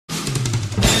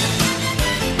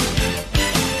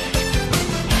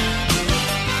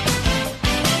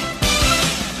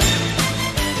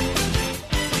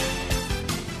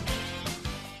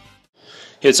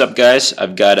Hey, what's up, guys?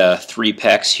 I've got 3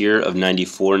 packs here of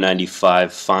 94,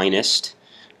 95 Finest.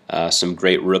 Some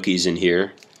great rookies in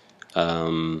here.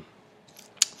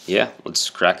 Yeah,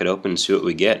 let's crack it open and see what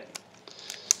we get.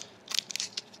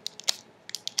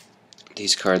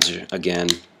 These cards are, again,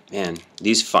 man,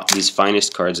 these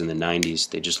Finest cards in the 90s,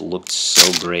 they just looked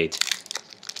so great.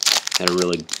 Had a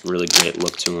really great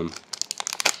look to them.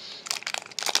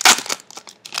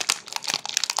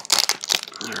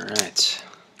 Alright.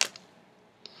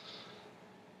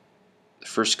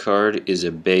 The first card is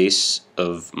a base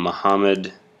of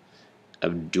Muhammad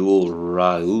Abdul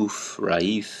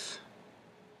Raif.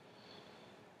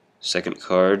 Second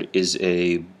card is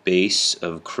a base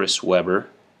of Chris Webber.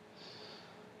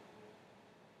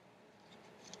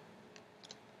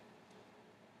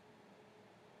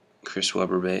 Chris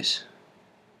Webber base.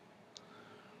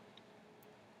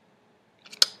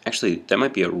 Actually, that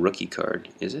might be a rookie card,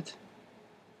 is it?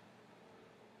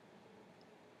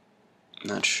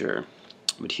 Not sure.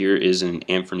 But here is an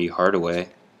Anthony Hardaway.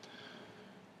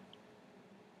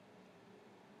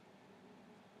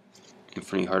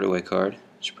 Anthony Hardaway card.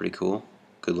 It's pretty cool.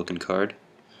 Good looking card.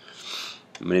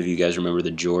 Many of you guys remember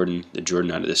the Jordan. The Jordan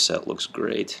out of this set looks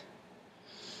great.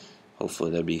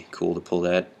 Hopefully that'd be cool to pull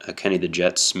that. Kenny the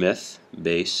Jet Smith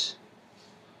base.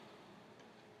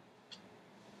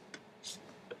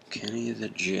 Kenny the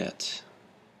Jet.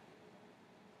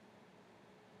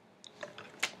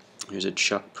 Here's a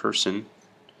Chuck Person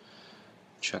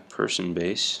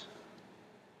base.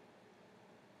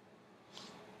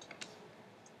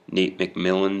 Nate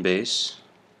McMillan base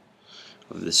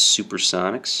of the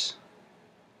Supersonics.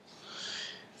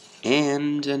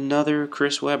 And another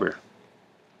Chris Webber.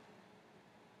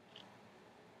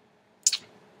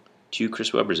 2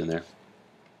 Chris Webbers in there.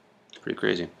 Pretty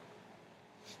crazy.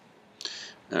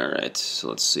 Alright, so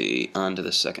let's see. On to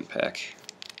the second pack.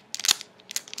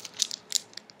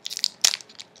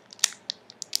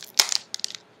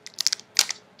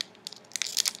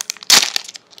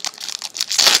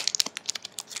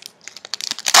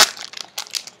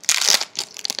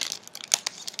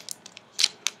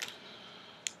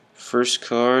 First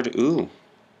card, ooh,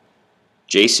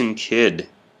 Jason Kidd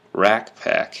Rack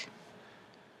Pack.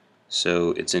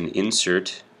 So it's an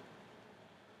insert,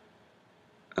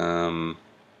 and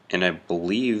I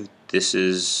believe this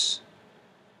is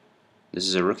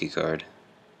a rookie card.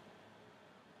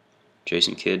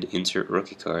 Jason Kidd insert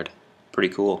rookie card. Pretty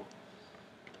cool.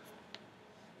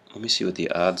 Let me see what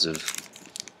the odds of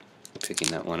picking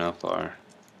that one up are.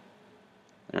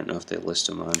 I don't know if they list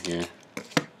them on here.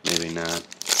 Maybe not.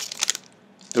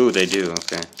 Ooh, they do,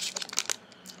 okay.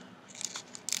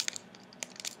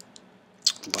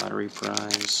 Lottery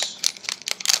prize.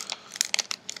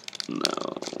 No.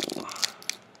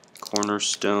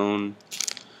 Cornerstone.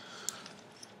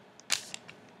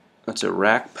 That's a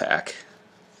rack pack.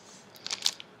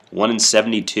 1 in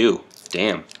 72.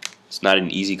 Damn. It's not an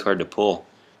easy card to pull.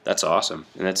 That's awesome.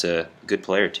 And that's a good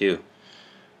player, too.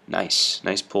 Nice.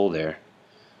 Nice pull there.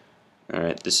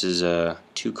 Alright, this is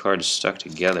 2 cards stuck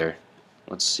together.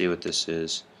 Let's see what this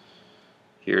is.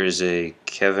 Here is a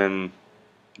Kevin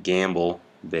Gamble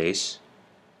base.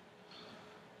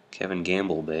 Kevin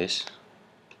Gamble base.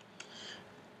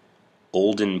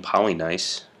 Olden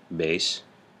Polynice base.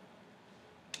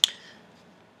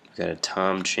 We've got a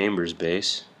Tom Chambers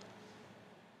base.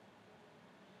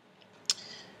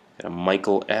 Got a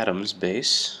Michael Adams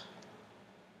base.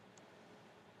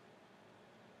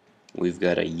 We've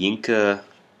got a Yinka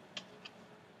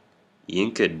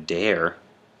Dare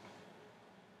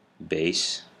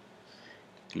base,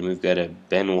 and we've got a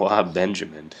Benoit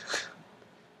Benjamin.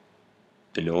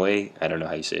 Benoit, I don't know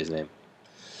how you say his name,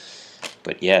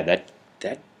 but yeah, that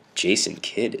Jason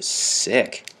Kidd is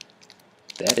sick.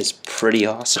 That is pretty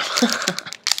awesome.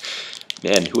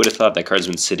 Man, who would have thought that card's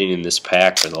been sitting in this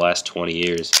pack for the last 20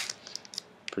 years?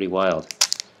 Pretty wild.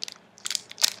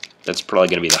 That's probably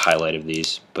going to be the highlight of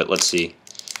these, but let's see.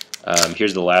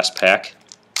 Here's the last pack.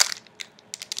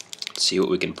 Let's see what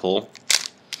we can pull.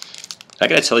 I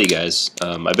gotta tell you guys,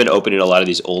 I've been opening a lot of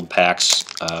these old packs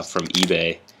from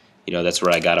eBay. You know, that's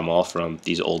where I got them all from,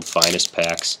 these old Finest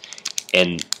packs.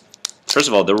 And first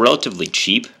of all, they're relatively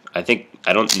cheap. I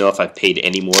don't know if I've paid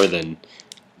any more than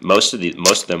most of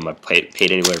them. I've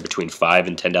paid anywhere between $5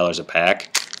 and $10 a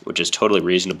pack, which is totally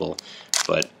reasonable.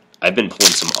 But I've been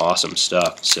pulling some awesome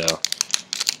stuff, so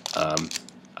I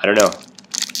don't know.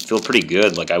 I feel pretty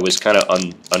good. Like, I was kind of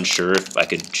unsure if I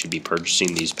should be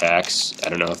purchasing these packs. I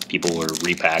don't know if people were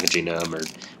repackaging them or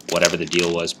whatever the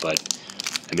deal was, but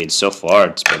I mean, so far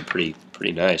it's been pretty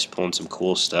nice, pulling some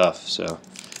cool stuff. So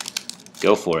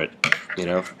go for it. You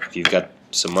know, if you've got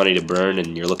some money to burn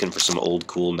and you're looking for some old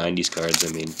cool 90s cards,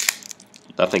 I mean,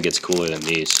 nothing gets cooler than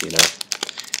these, you know.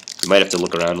 You might have to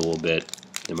look around a little bit.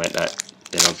 They might not,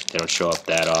 they don't show up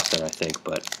that often, I think,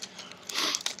 but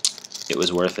it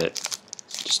was worth it.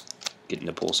 Just getting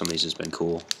to pull some of these has been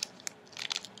cool.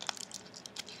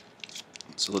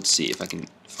 So let's see if I can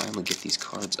finally get these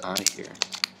cards out of here.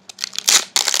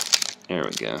 There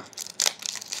we go.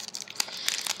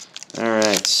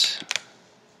 Alright.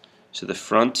 So the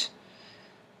front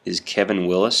is Kevin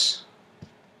Willis.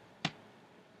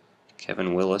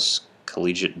 Kevin Willis,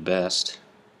 collegiate best.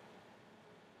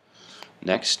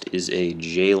 Next is a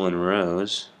Jalen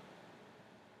Rose.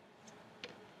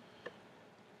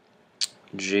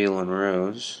 Jalen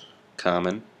Rose,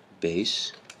 common,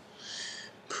 base.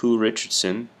 Pooh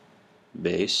Richardson,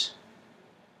 base.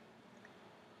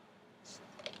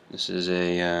 This is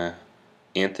a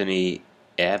Anthony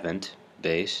Avent,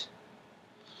 base.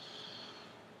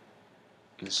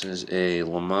 This is a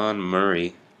Lamont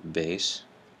Murray, base.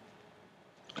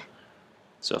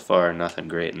 So far, nothing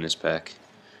great in this pack.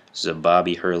 This is a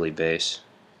Bobby Hurley, base.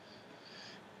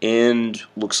 And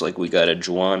looks like we got a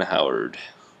Juwan Howard.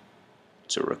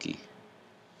 It's a rookie.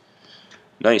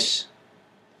 Nice.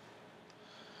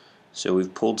 So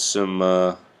we've pulled some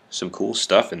cool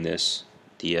stuff in this.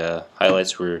 The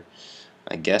highlights were,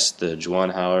 I guess, the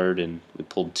Juwan Howard, and we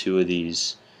pulled 2 of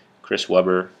these Chris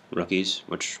Webber rookies,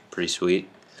 which pretty sweet.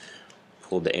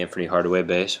 Pulled the Anthony Hardaway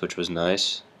base, which was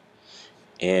nice.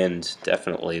 And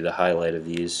definitely the highlight of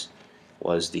these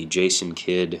was the Jason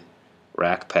Kidd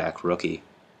Rack Pack rookie.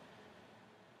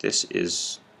 This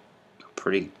is a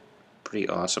pretty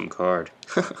awesome card.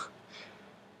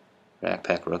 Rack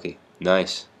Pack rookie.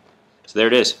 Nice. So there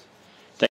it is.